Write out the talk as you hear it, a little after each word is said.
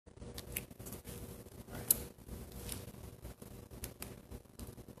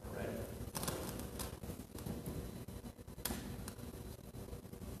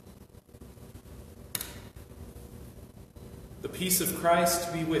peace of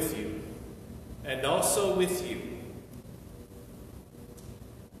Christ be with you, and also with you.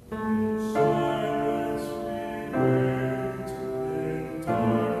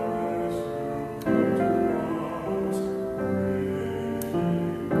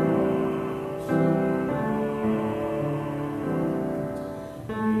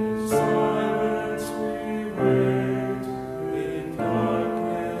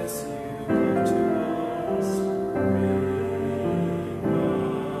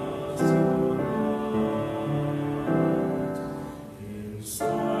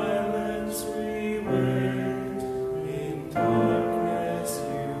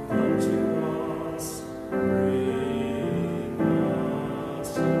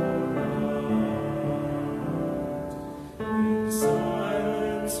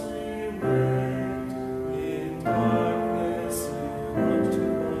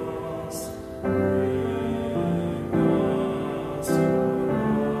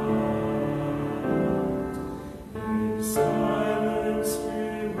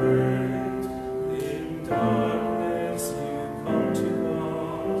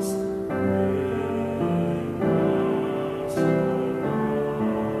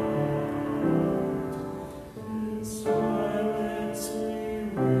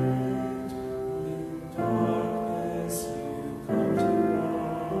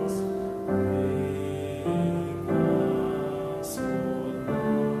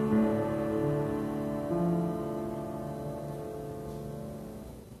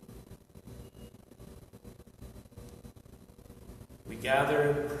 Gather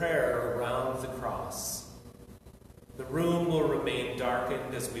in prayer around the cross. The room will remain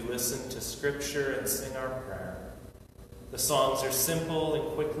darkened as we listen to Scripture and sing our prayer. The songs are simple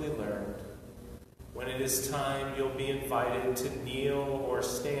and quickly learned. When it is time, you'll be invited to kneel or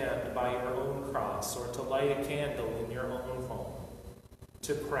stand by your own cross or to light a candle in your own home,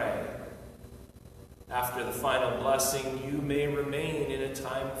 to pray. After the final blessing, you may remain in a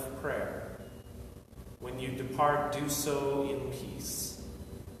time of prayer. When you depart, do so in peace.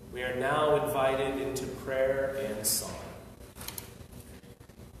 We are now invited into prayer and song.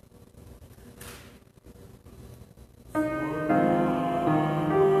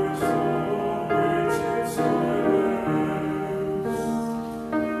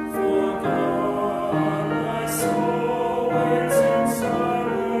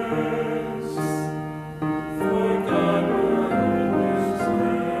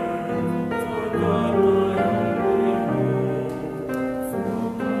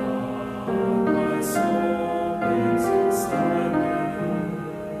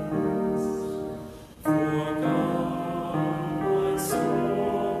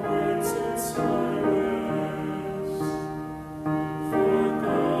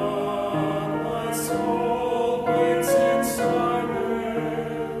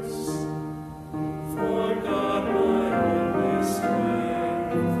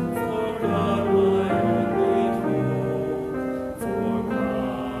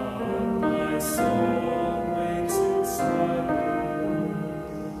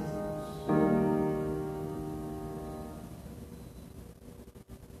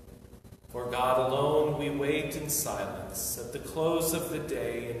 Silence at the close of the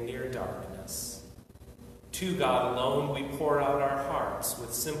day in near darkness. To God alone we pour out our hearts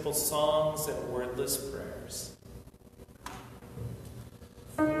with simple songs and wordless prayers.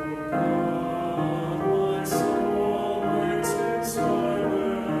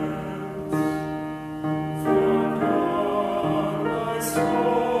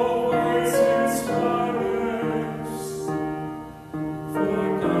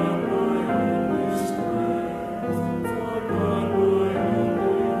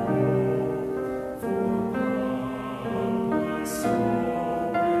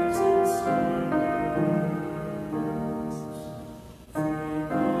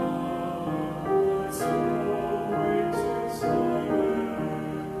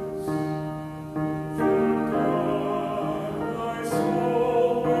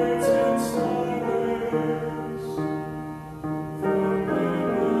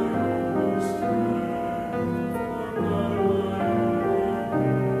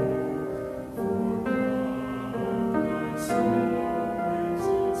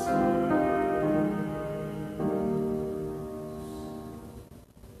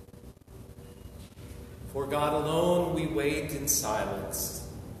 For God alone we wait in silence,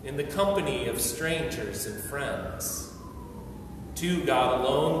 in the company of strangers and friends. To God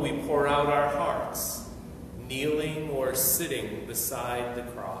alone we pour out our hearts, kneeling or sitting beside the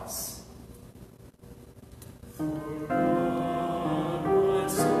cross. For God, my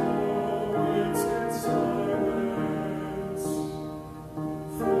soul waits in silence.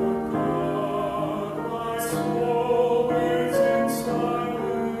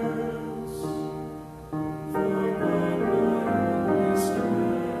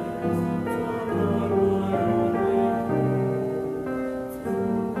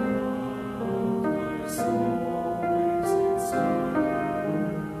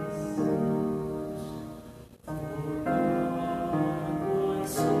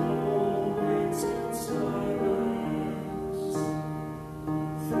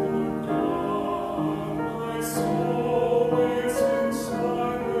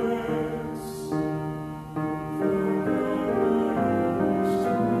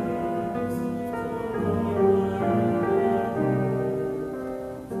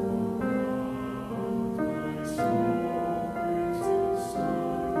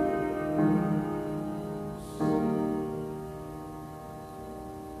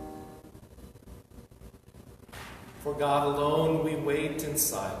 For God alone we wait in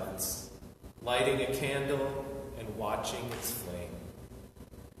silence, lighting a candle and watching its flame.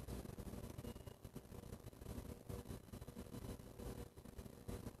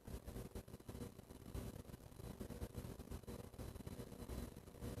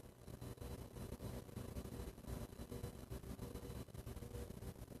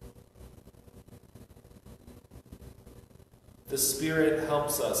 The Spirit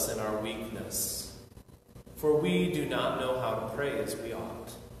helps us in our weakness. For we do not know how to pray as we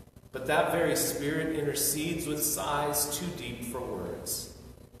ought. But that very Spirit intercedes with sighs too deep for words.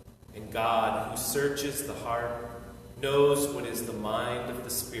 And God, who searches the heart, knows what is the mind of the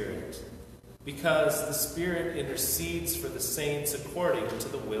Spirit, because the Spirit intercedes for the saints according to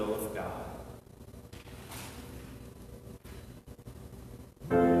the will of God.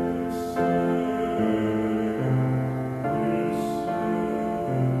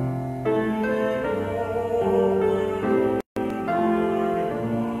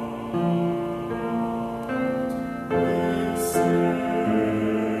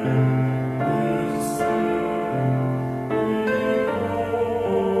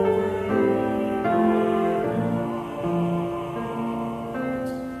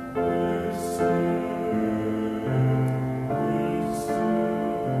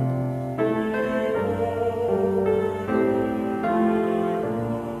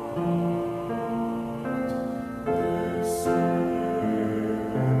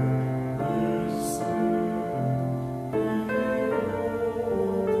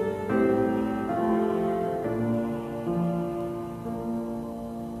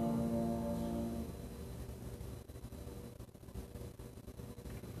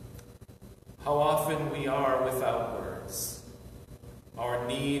 How often we are without words. Our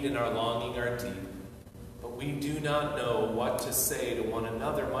need and our longing are deep, but we do not know what to say to one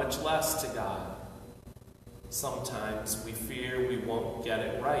another, much less to God. Sometimes we fear we won't get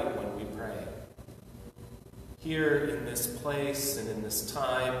it right when we pray. Here in this place and in this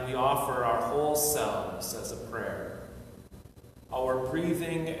time, we offer our whole selves as a prayer, our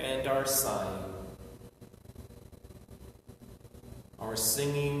breathing and our sighing, our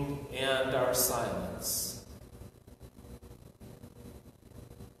singing and our silence.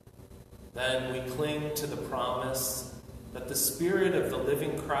 Then we cling to the promise that the Spirit of the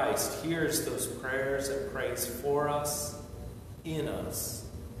living Christ hears those prayers and prays for us, in us,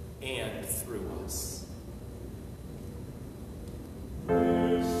 and through us.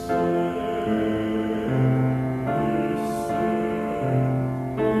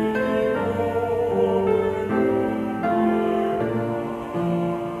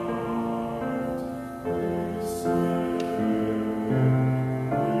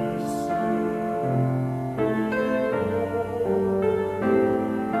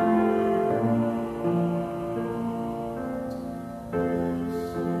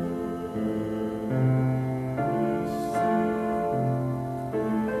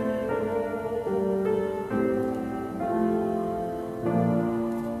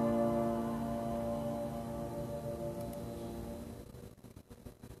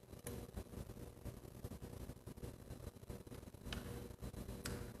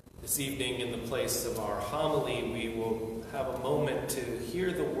 This evening, in the place of our homily, we will have a moment to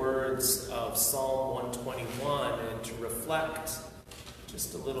hear the words of Psalm 121 and to reflect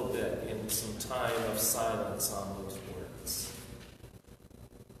just a little bit in some time of silence on those words.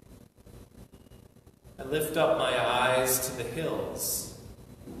 I lift up my eyes to the hills.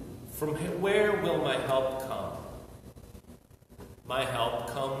 From where will my help come? My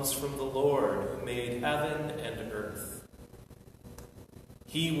help comes from the Lord, who made heaven and earth.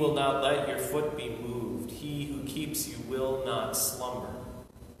 He will not let your foot be moved. He who keeps you will not slumber.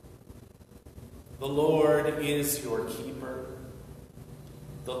 The Lord is your keeper.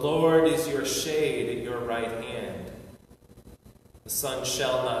 The Lord is your shade at your right hand. The sun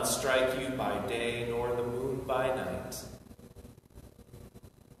shall not strike you by day, nor the moon by night.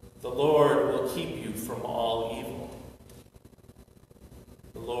 The Lord will keep you from all evil.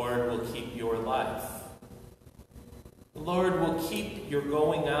 The Lord will keep your life. The Lord will keep your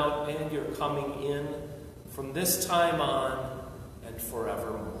going out and your coming in from this time on and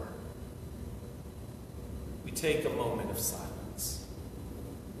forevermore. We take a moment of silence.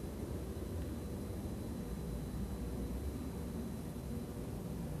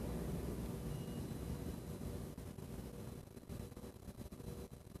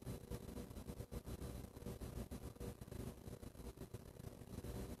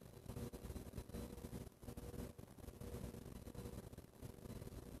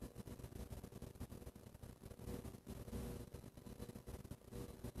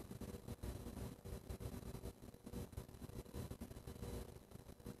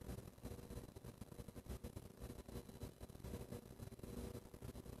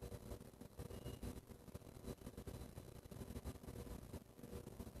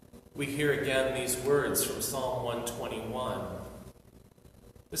 We hear again these words from Psalm 121.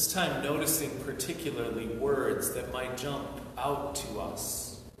 This time noticing particularly words that might jump out to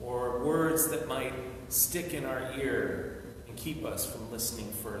us, or words that might stick in our ear and keep us from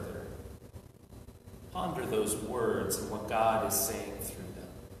listening further. Ponder those words and what God is saying through them.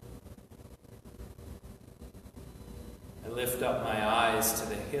 I lift up my eyes to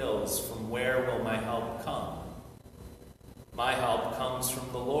the hills. From where will my help come? My help comes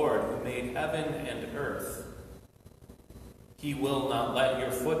from the Lord, who made heaven and earth. He will not let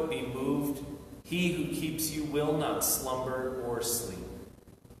your foot be moved. He who keeps you will not slumber or sleep.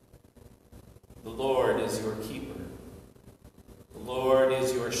 The Lord is your keeper. The Lord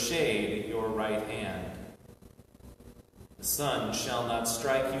is your shade at your right hand. The sun shall not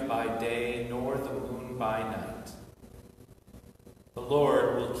strike you by day, nor the moon by night. The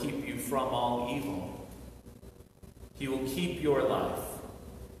Lord will keep you from all evil. He will keep your life.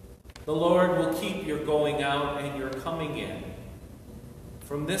 The Lord will keep your going out and your coming in,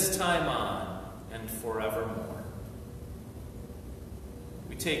 from this time on and forevermore.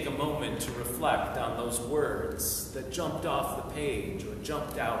 We take a moment to reflect on those words that jumped off the page or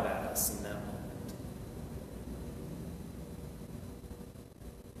jumped out at us in that moment.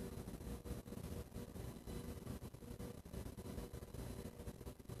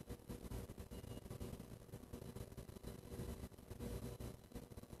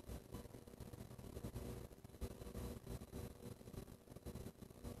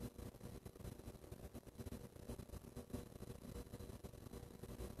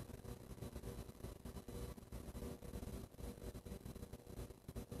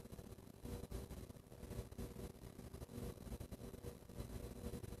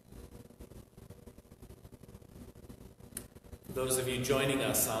 Those of you joining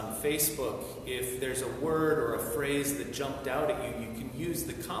us on Facebook, if there's a word or a phrase that jumped out at you, you can use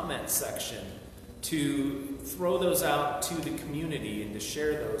the comment section to throw those out to the community and to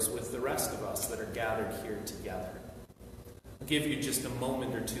share those with the rest of us that are gathered here together. I'll give you just a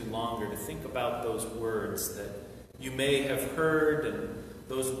moment or two longer to think about those words that you may have heard and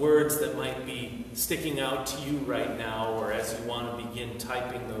those words that might be sticking out to you right now, or as you want to begin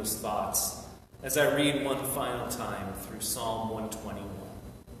typing those thoughts, as I read one final time through Psalm 121.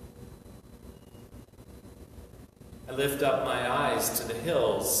 I lift up my eyes to the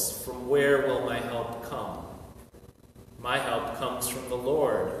hills. From where will my help come? My help comes from the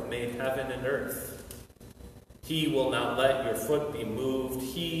Lord, who made heaven and earth. He will not let your foot be moved.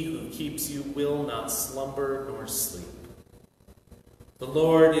 He who keeps you will not slumber nor sleep. The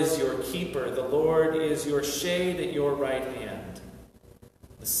Lord is your keeper. The Lord is your shade at your right hand.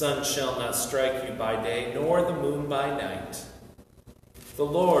 The sun shall not strike you by day, nor the moon by night. The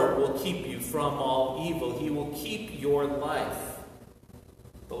Lord will keep you from all evil. He will keep your life.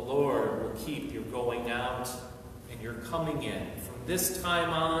 The Lord will keep your going out and your coming in from this time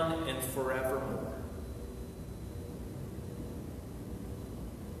on and forevermore.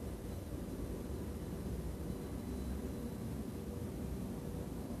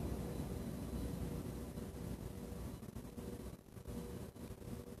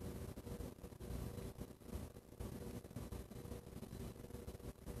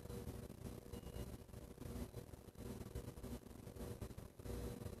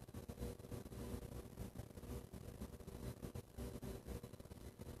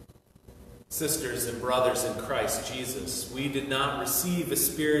 Sisters and brothers in Christ Jesus, we did not receive a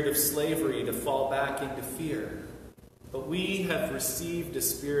spirit of slavery to fall back into fear, but we have received a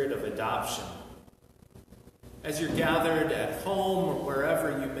spirit of adoption. As you're gathered at home or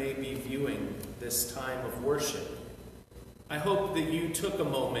wherever you may be viewing this time of worship, I hope that you took a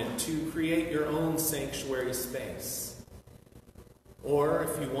moment to create your own sanctuary space. Or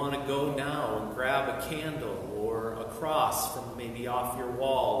if you want to go now and grab a candle or a cross from maybe off your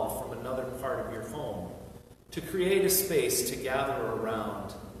wall or from another part of your home, to create a space to gather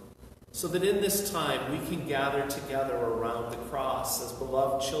around, so that in this time we can gather together around the cross as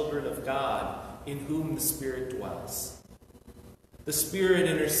beloved children of God in whom the Spirit dwells. The Spirit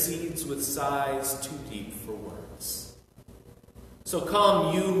intercedes with sighs too deep for words. So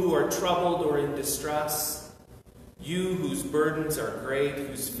come, you who are troubled or in distress, you whose burdens are great,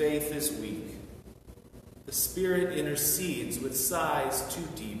 whose faith is weak. The Spirit intercedes with sighs too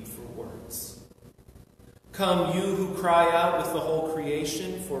deep for words. Come, you who cry out with the whole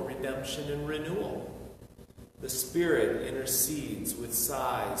creation for redemption and renewal. The Spirit intercedes with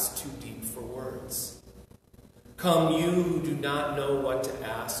sighs too deep for words. Come, you who do not know what to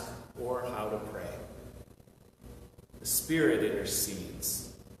ask or how to pray. The Spirit intercedes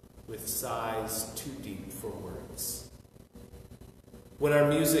with sighs too deep for words. When our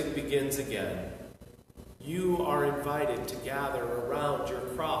music begins again, you are invited to gather around your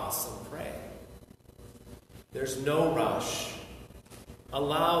cross and pray. There's no rush.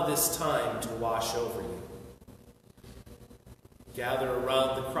 Allow this time to wash over you. Gather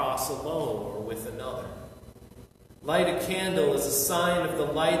around the cross alone or with another. Light a candle as a sign of the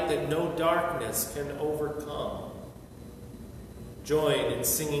light that no darkness can overcome. Join in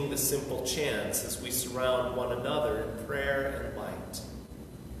singing the simple chants as we surround one another in prayer and light.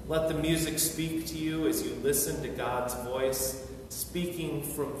 Let the music speak to you as you listen to God's voice speaking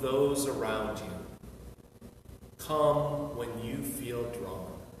from those around you. Come when you feel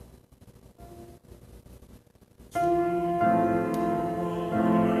drawn.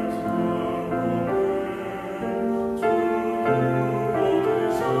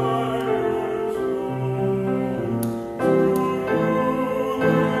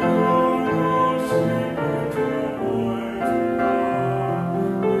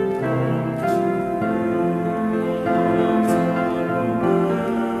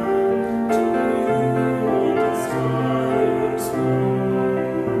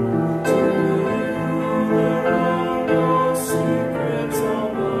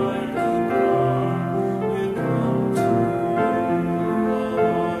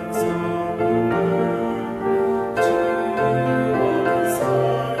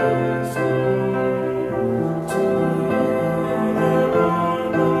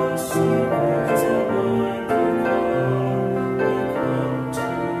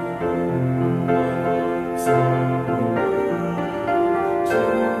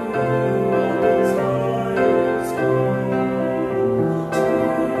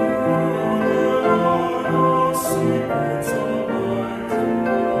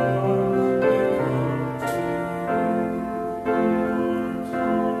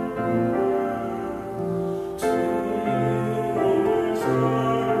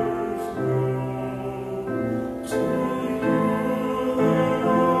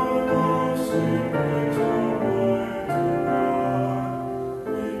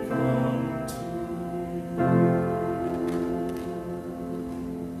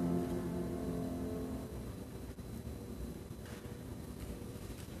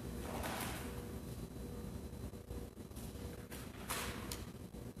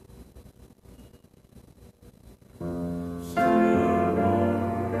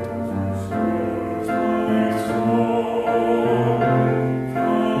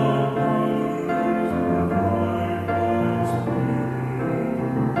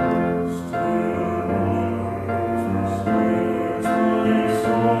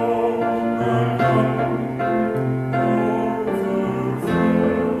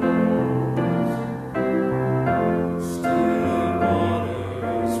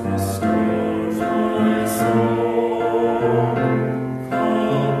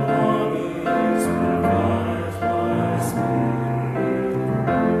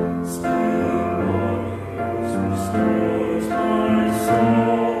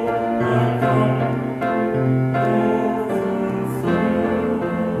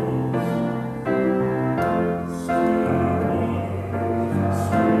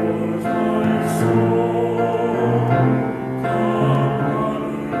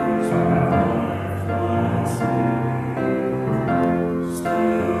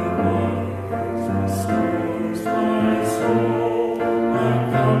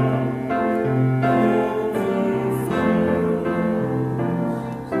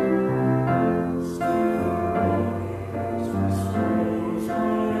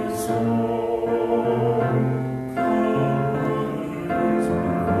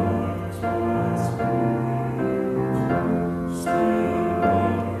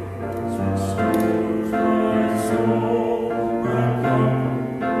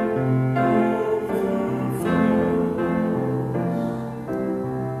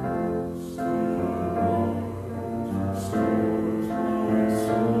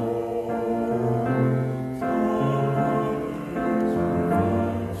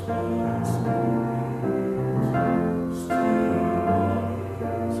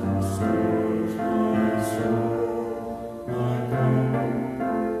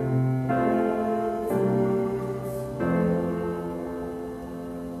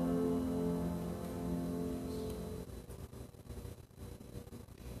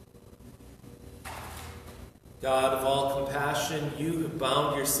 God of all compassion, you have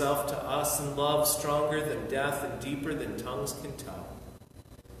bound yourself to us in love stronger than death and deeper than tongues can tell.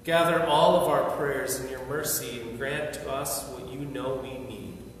 Gather all of our prayers in your mercy and grant to us what you know we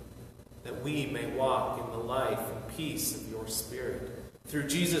need, that we may walk in the life and peace of your Spirit. Through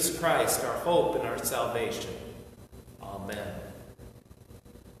Jesus Christ, our hope and our salvation. Amen.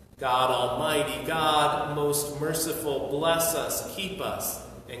 God Almighty, God most merciful, bless us, keep us,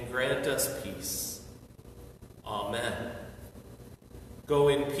 and grant us peace. Amen. Go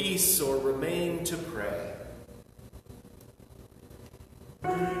in peace or remain to pray.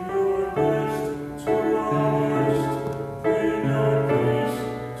 Bring your best to our worst. Bring your peace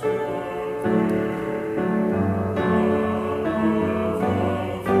to our prayer.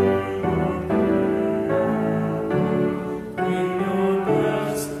 Bring your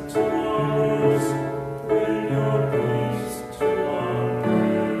best to our worst. Bring your peace to our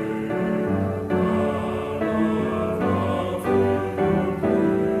prayer.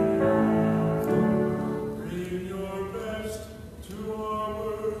 Bring your best to our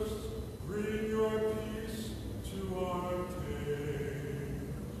worst. Bring your peace to our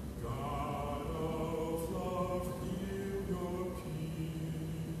pain. God of love, heal your people.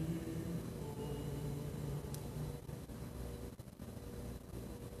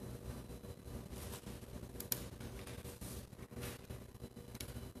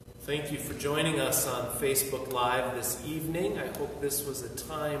 Thank you for joining us on Facebook Live this evening. I hope this was a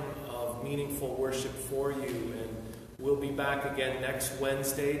time of meaningful worship for you, and we'll be back again next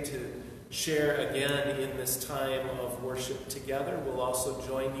Wednesday to share again in this time of worship together. We'll also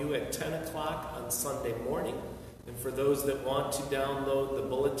join you at 10 o'clock on Sunday morning. And for those that want to download the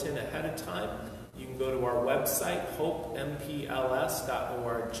bulletin ahead of time, you can go to our website,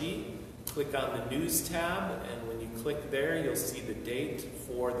 hopempls.org, click on the News tab, and when you click there, you'll see the date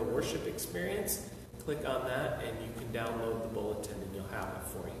for the worship experience. Click on that, and you can download the bulletin, and you'll have it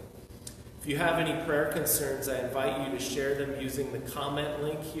for you. If you have any prayer concerns, I invite you to share them using the comment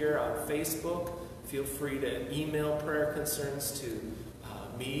link here on Facebook. Feel free to email prayer concerns to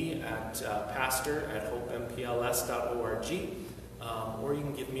me at pastor@hopempls.org, or you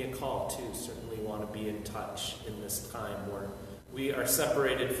can give me a call too. Certainly want to be in touch in this time where we are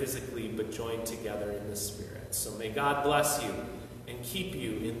separated physically but joined together in the Spirit. So may God bless you and keep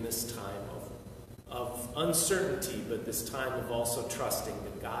you in this time of uncertainty, but this time of also trusting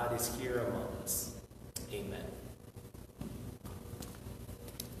that God is here among us. Amen.